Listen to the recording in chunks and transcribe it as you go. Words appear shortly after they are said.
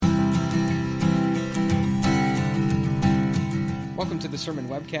Welcome to the sermon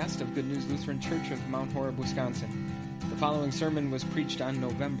webcast of Good News Lutheran Church of Mount Horeb, Wisconsin. The following sermon was preached on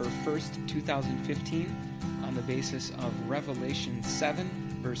November 1st, 2015, on the basis of Revelation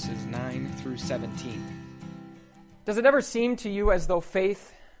 7, verses 9 through 17. Does it ever seem to you as though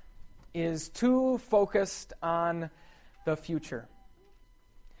faith is too focused on the future?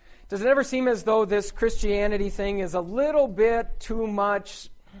 Does it ever seem as though this Christianity thing is a little bit too much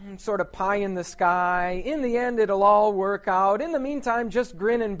sort of pie in the sky? In the end, it'll all work out. In the meantime, just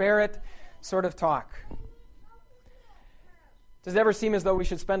grin and bear it sort of talk. Does it ever seem as though we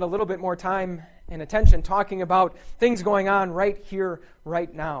should spend a little bit more time and attention talking about things going on right here,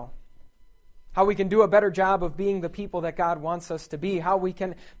 right now? How we can do a better job of being the people that God wants us to be. How we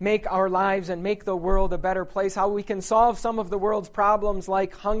can make our lives and make the world a better place. How we can solve some of the world's problems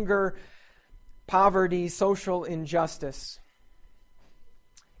like hunger, poverty, social injustice.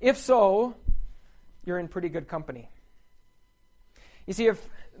 If so, you're in pretty good company. You see, if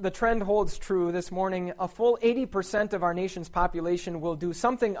the trend holds true this morning, a full 80% of our nation's population will do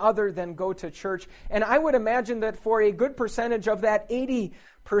something other than go to church. And I would imagine that for a good percentage of that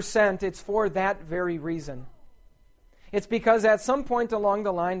 80%, it's for that very reason. It's because at some point along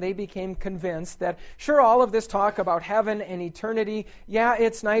the line, they became convinced that, sure, all of this talk about heaven and eternity, yeah,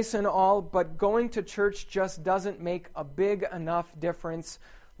 it's nice and all, but going to church just doesn't make a big enough difference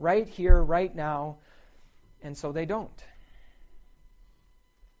right here, right now, and so they don't.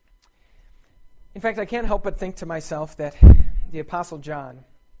 In fact, I can't help but think to myself that the Apostle John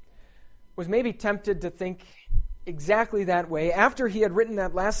was maybe tempted to think exactly that way after he had written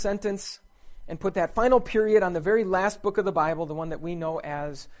that last sentence and put that final period on the very last book of the Bible, the one that we know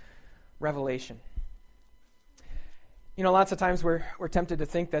as Revelation. You know, lots of times we're tempted to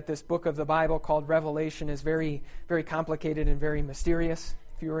think that this book of the Bible called Revelation is very, very complicated and very mysterious.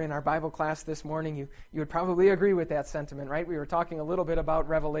 If you were in our Bible class this morning, you would probably agree with that sentiment, right? We were talking a little bit about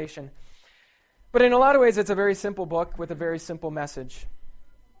Revelation. But in a lot of ways, it's a very simple book with a very simple message.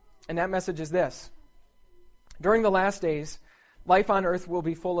 And that message is this: during the last days, life on earth will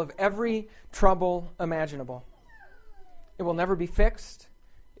be full of every trouble imaginable. It will never be fixed.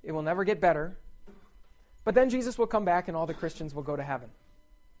 It will never get better. But then Jesus will come back and all the Christians will go to heaven.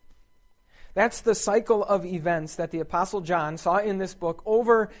 That's the cycle of events that the Apostle John saw in this book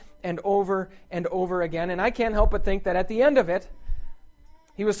over and over and over again. And I can't help but think that at the end of it,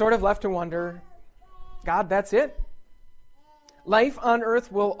 he was sort of left to wonder, God, that's it? Life on earth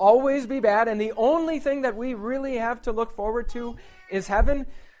will always be bad, and the only thing that we really have to look forward to is heaven?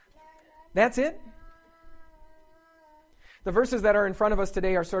 That's it? The verses that are in front of us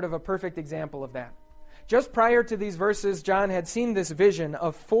today are sort of a perfect example of that. Just prior to these verses, John had seen this vision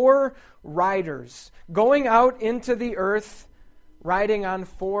of 4 riders going out into the earth riding on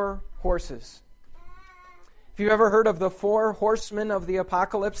 4 horses. If you've ever heard of the 4 horsemen of the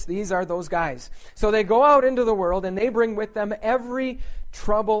apocalypse, these are those guys. So they go out into the world and they bring with them every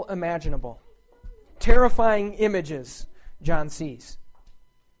trouble imaginable. Terrifying images John sees.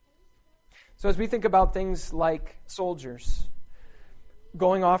 So as we think about things like soldiers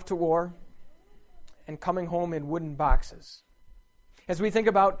going off to war and coming home in wooden boxes, as we think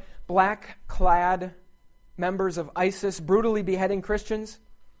about black-clad members of ISIS brutally beheading Christians,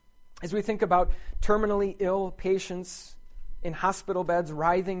 as we think about terminally ill patients in hospital beds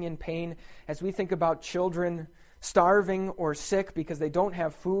writhing in pain, as we think about children starving or sick because they don't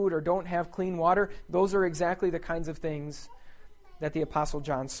have food or don't have clean water, those are exactly the kinds of things that the Apostle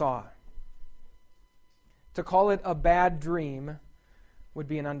John saw. To call it a bad dream would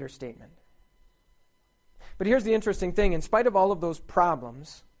be an understatement. But here's the interesting thing. In spite of all of those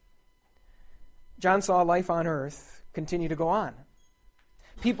problems, John saw life on earth continue to go on.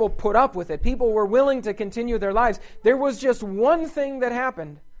 People put up with it. People were willing to continue their lives. There was just one thing that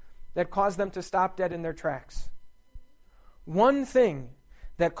happened that caused them to stop dead in their tracks. One thing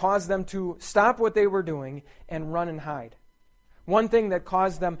that caused them to stop what they were doing and run and hide. One thing that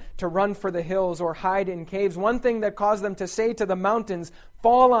caused them to run for the hills or hide in caves. One thing that caused them to say to the mountains,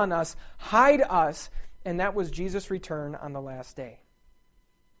 "Fall on us, hide us," and that was Jesus' return on the last day.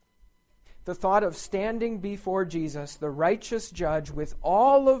 The thought of standing before Jesus, the righteous judge, with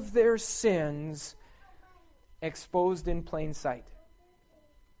all of their sins exposed in plain sight.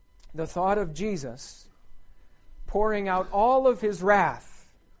 The thought of Jesus pouring out all of his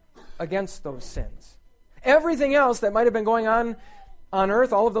wrath against those sins. Everything else that might have been going on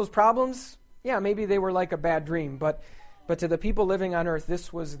earth, all of those problems, yeah, maybe they were like a bad dream, but to the people living on earth,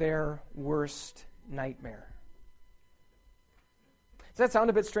 this was their worst nightmare. Does that sound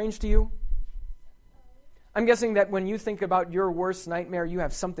a bit strange to you? I'm guessing that when you think about your worst nightmare, you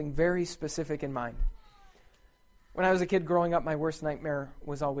have something very specific in mind. When I was a kid growing up, my worst nightmare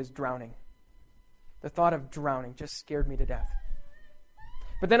was always drowning. The thought of drowning just scared me to death.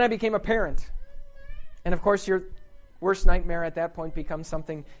 But then I became a parent. And of course, your worst nightmare at that point becomes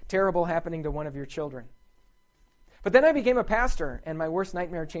something terrible happening to one of your children. But then I became a pastor, and my worst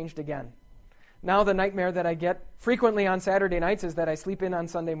nightmare changed again. Now the nightmare that I get frequently on Saturday nights is that I sleep in on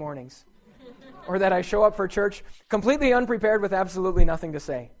Sunday mornings. Or that I show up for church completely unprepared with absolutely nothing to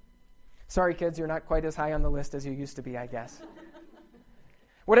say. Sorry, kids, you're not quite as high on the list as you used to be, I guess.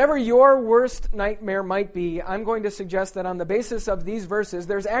 Whatever your worst nightmare might be, I'm going to suggest that on the basis of these verses,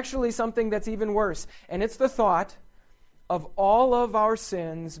 there's actually something that's even worse. And it's the thought of all of our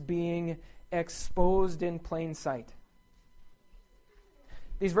sins being exposed in plain sight.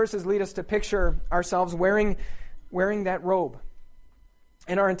 These verses lead us to picture ourselves wearing that robe.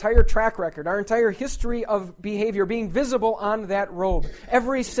 And our entire track record, our entire history of behavior being visible on that robe.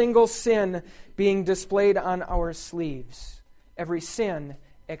 Every single sin being displayed on our sleeves. Every sin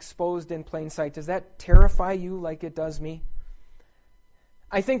exposed in plain sight. Does that terrify you like it does me?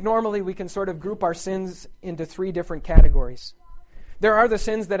 I think normally we can sort of group our sins into 3 different categories. There are the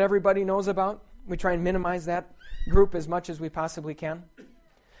sins that everybody knows about. We try and minimize that group as much as we possibly can.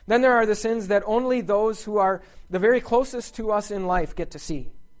 Then there are the sins that only those who are the very closest to us in life get to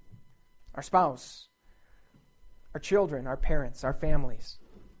see. Our spouse, our children, our parents, our families.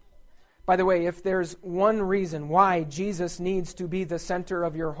 By the way, if there's one reason why Jesus needs to be the center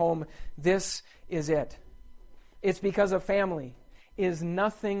of your home, this is it. It's because a family is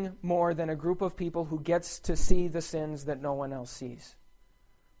nothing more than a group of people who gets to see the sins that no one else sees.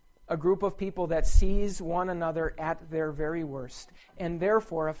 A group of people that sees one another at their very worst. And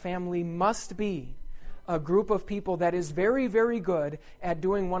therefore, a family must be a group of people that is very, very good at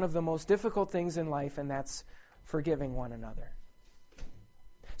doing one of the most difficult things in life, and that's forgiving one another.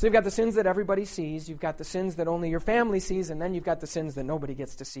 So you've got the sins that everybody sees, you've got the sins that only your family sees, and then you've got the sins that nobody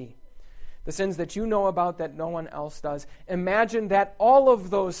gets to see. The sins that you know about that no one else does. Imagine that all of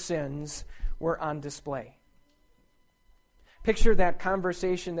those sins were on display. Picture that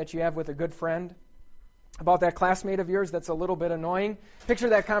conversation that you have with a good friend about that classmate of yours that's a little bit annoying. Picture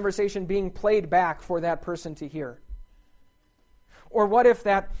that conversation being played back for that person to hear. Or what if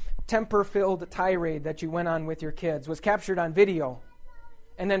that temper-filled tirade that you went on with your kids was captured on video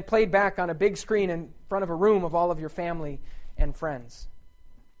and then played back on a big screen in front of a room of all of your family and friends?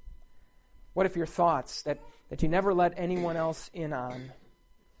 What if your thoughts that you never let anyone else in on,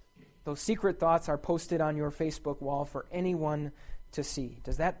 those secret thoughts are posted on your Facebook wall for anyone to see?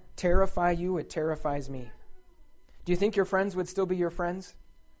 Does that terrify you? It terrifies me. Do you think your friends would still be your friends?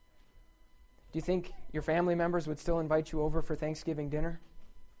 Do you think your family members would still invite you over for Thanksgiving dinner?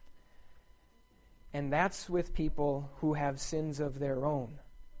 And that's with people who have sins of their own.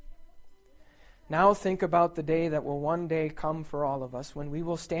 Now think about the day that will one day come for all of us when we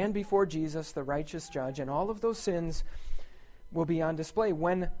will stand before Jesus, the righteous judge, and all of those sins will be on display,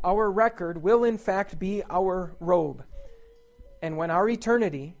 when our record will in fact be our robe, and when our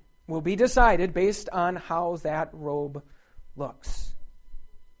eternity will be decided based on how that robe looks.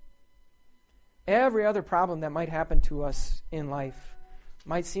 Every other problem that might happen to us in life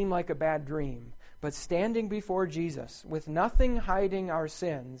might seem like a bad dream, but standing before Jesus with nothing hiding our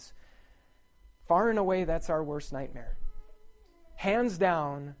sins, far and away, that's our worst nightmare. Hands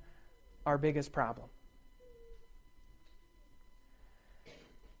down, our biggest problem.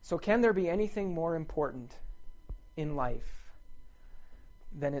 So can there be anything more important in life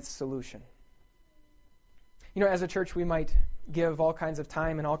than its solution? You know, as a church, we might give all kinds of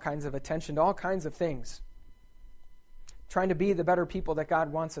time and all kinds of attention to all kinds of things. Trying to be the better people that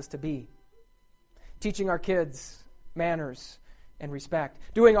God wants us to be. Teaching our kids manners and respect.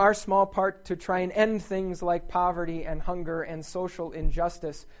 Doing our small part to try and end things like poverty and hunger and social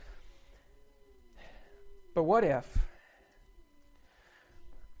injustice. But what if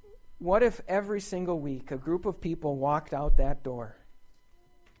every single week a group of people walked out that door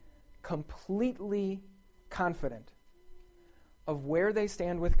completely confident of where they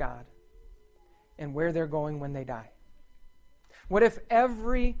stand with God and where they're going when they die? What if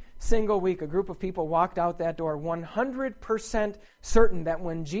every single week a group of people walked out that door 100% certain that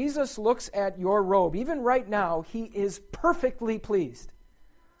when Jesus looks at your robe, even right now, he is perfectly pleased?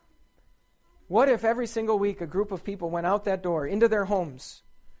 What if every single week a group of people went out that door, into their homes,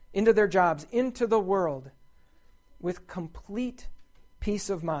 into their jobs, into the world, with complete peace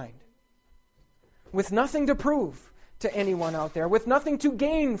of mind, with nothing to prove to anyone out there, with nothing to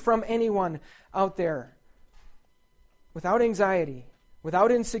gain from anyone out there, without anxiety,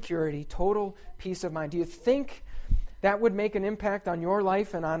 without insecurity, total peace of mind? Do you think that would make an impact on your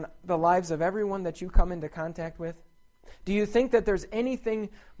life and on the lives of everyone that you come into contact with? Do you think that there's anything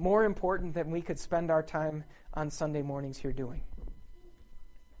more important than we could spend our time on Sunday mornings here doing?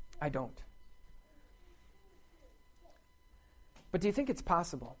 I don't. But do you think it's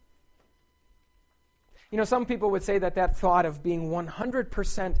possible? You know, some people would say that thought of being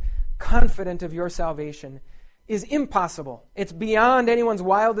 100% confident of your salvation is impossible. It's beyond anyone's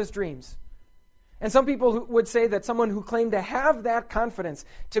wildest dreams. And some people would say that someone who claimed to have that confidence,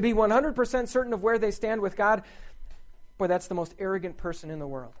 to be 100% certain of where they stand with God, boy, that's the most arrogant person in the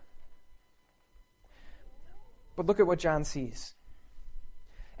world. But look at what John sees.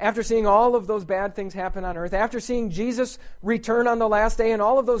 After seeing all of those bad things happen on earth, after seeing Jesus return on the last day and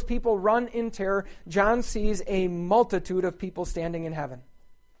all of those people run in terror, John sees a multitude of people standing in heaven.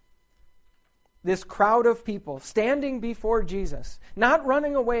 This crowd of people standing before Jesus, not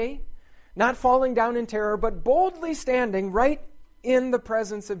running away, not falling down in terror, but boldly standing right in the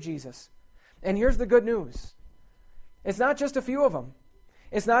presence of Jesus. And here's the good news. It's not just a few of them.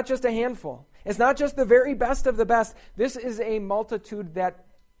 It's not just a handful. It's not just the very best of the best. This is a multitude that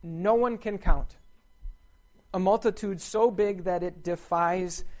no one can count. A multitude so big that it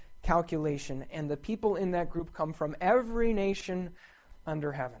defies calculation. And the people in that group come from every nation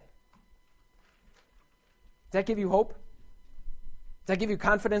under heaven. Does that give you hope? Does that give you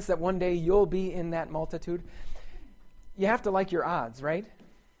confidence that one day you'll be in that multitude? You have to like your odds, right?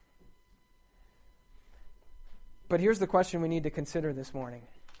 But here's the question we need to consider this morning.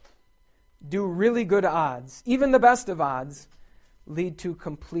 Do really good odds, even the best of odds, lead to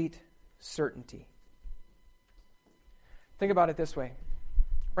complete certainty? Think about it this way.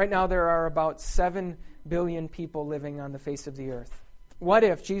 Right now there are about 7 billion people living on the face of the earth. What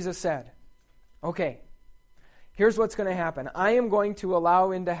if Jesus said, okay, here's what's going to happen. I am going to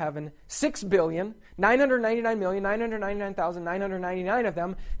allow into heaven 6,999,999,999 of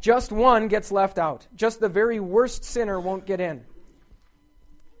them. Just one gets left out. Just the very worst sinner won't get in.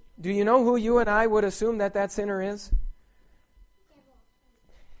 Do you know who you and I would assume that sinner is?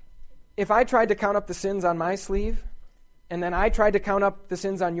 If I tried to count up the sins on my sleeve, and then I tried to count up the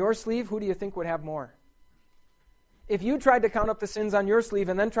sins on your sleeve, who do you think would have more? If you tried to count up the sins on your sleeve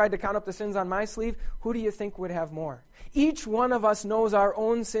and then tried to count up the sins on my sleeve, who do you think would have more? Each one of us knows our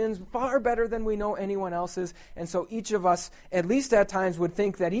own sins far better than we know anyone else's, and so each of us, at least at times, would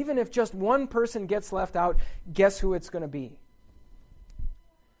think that even if just one person gets left out, guess who it's going to be?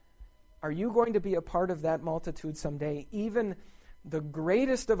 Are you going to be a part of that multitude someday? Even the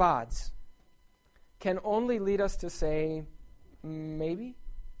greatest of odds can only lead us to say, maybe,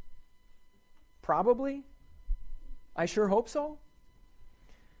 probably, I sure hope so.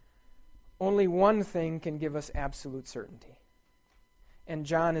 Only one thing can give us absolute certainty. And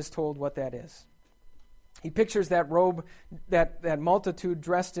John is told what that is. He pictures that robe, that multitude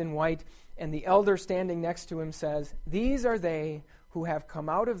dressed in white, and the elder standing next to him says, "These are they who have come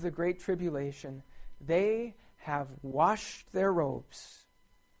out of the great tribulation. They have washed their robes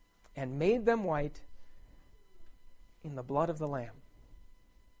and made them white in the blood of the Lamb."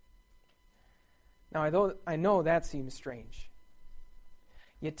 Now, I know that seems strange.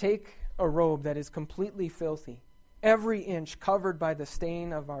 You take a robe that is completely filthy, every inch covered by the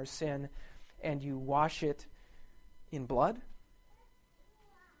stain of our sin, and you wash it in blood?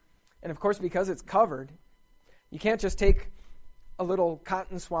 And of course, because it's covered, you can't just take a little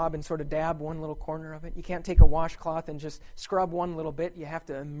cotton swab and sort of dab one little corner of it. You can't take a washcloth and just scrub one little bit. You have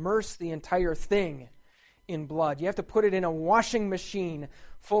to immerse the entire thing in blood. You have to put it in a washing machine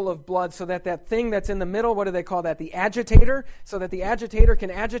full of blood so that thing that's in the middle, what do they call that? The agitator, so that the agitator can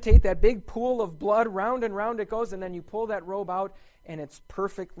agitate that big pool of blood. Round and round it goes, and then you pull that robe out, and it's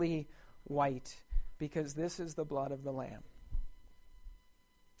perfectly white because this is the blood of the Lamb.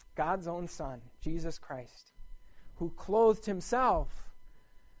 God's own Son, Jesus Christ, who clothed himself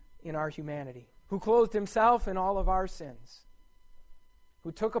in our humanity, who clothed himself in all of our sins,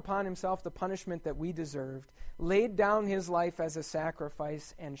 who took upon himself the punishment that we deserved, laid down his life as a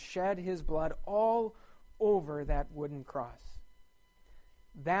sacrifice, and shed his blood all over that wooden cross.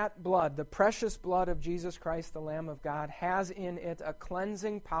 That blood, the precious blood of Jesus Christ, the Lamb of God, has in it a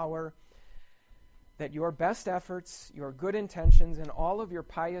cleansing power that your best efforts, your good intentions, and all of your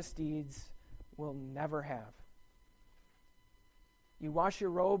pious deeds will never have. You wash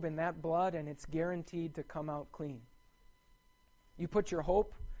your robe in that blood, and it's guaranteed to come out clean. You put your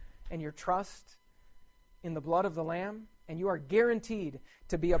hope and your trust in the blood of the Lamb, and you are guaranteed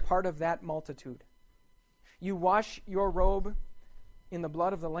to be a part of that multitude. You wash your robe in the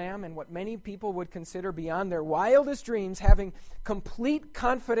blood of the Lamb, and what many people would consider beyond their wildest dreams, having complete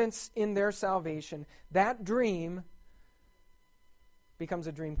confidence in their salvation, that dream becomes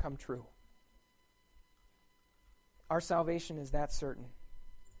a dream come true. Our salvation is that certain.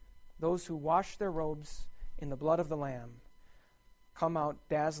 Those who wash their robes in the blood of the Lamb come out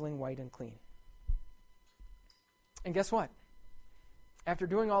dazzling white and clean. And guess what? After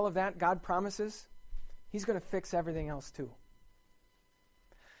doing all of that, God promises He's going to fix everything else too.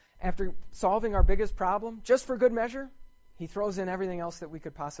 After solving our biggest problem, just for good measure, He throws in everything else that we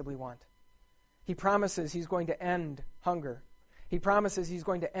could possibly want. He promises He's going to end hunger. He promises He's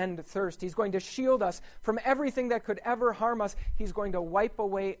going to end thirst. He's going to shield us from everything that could ever harm us. He's going to wipe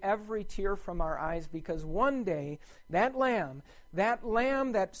away every tear from our eyes, because one day that lamb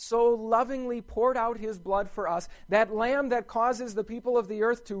that so lovingly poured out His blood for us, that lamb that causes the people of the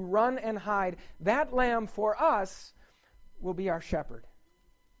earth to run and hide, that lamb for us will be our shepherd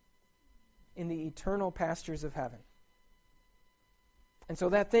in the eternal pastures of heaven. And so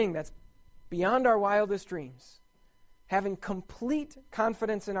that thing that's beyond our wildest dreams, having complete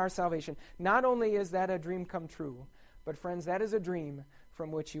confidence in our salvation, not only is that a dream come true, but friends, that is a dream from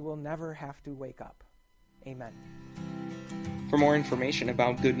which you will never have to wake up. Amen. For more information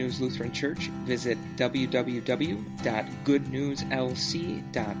about Good News Lutheran Church, visit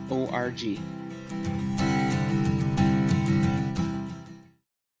www.goodnewslc.org.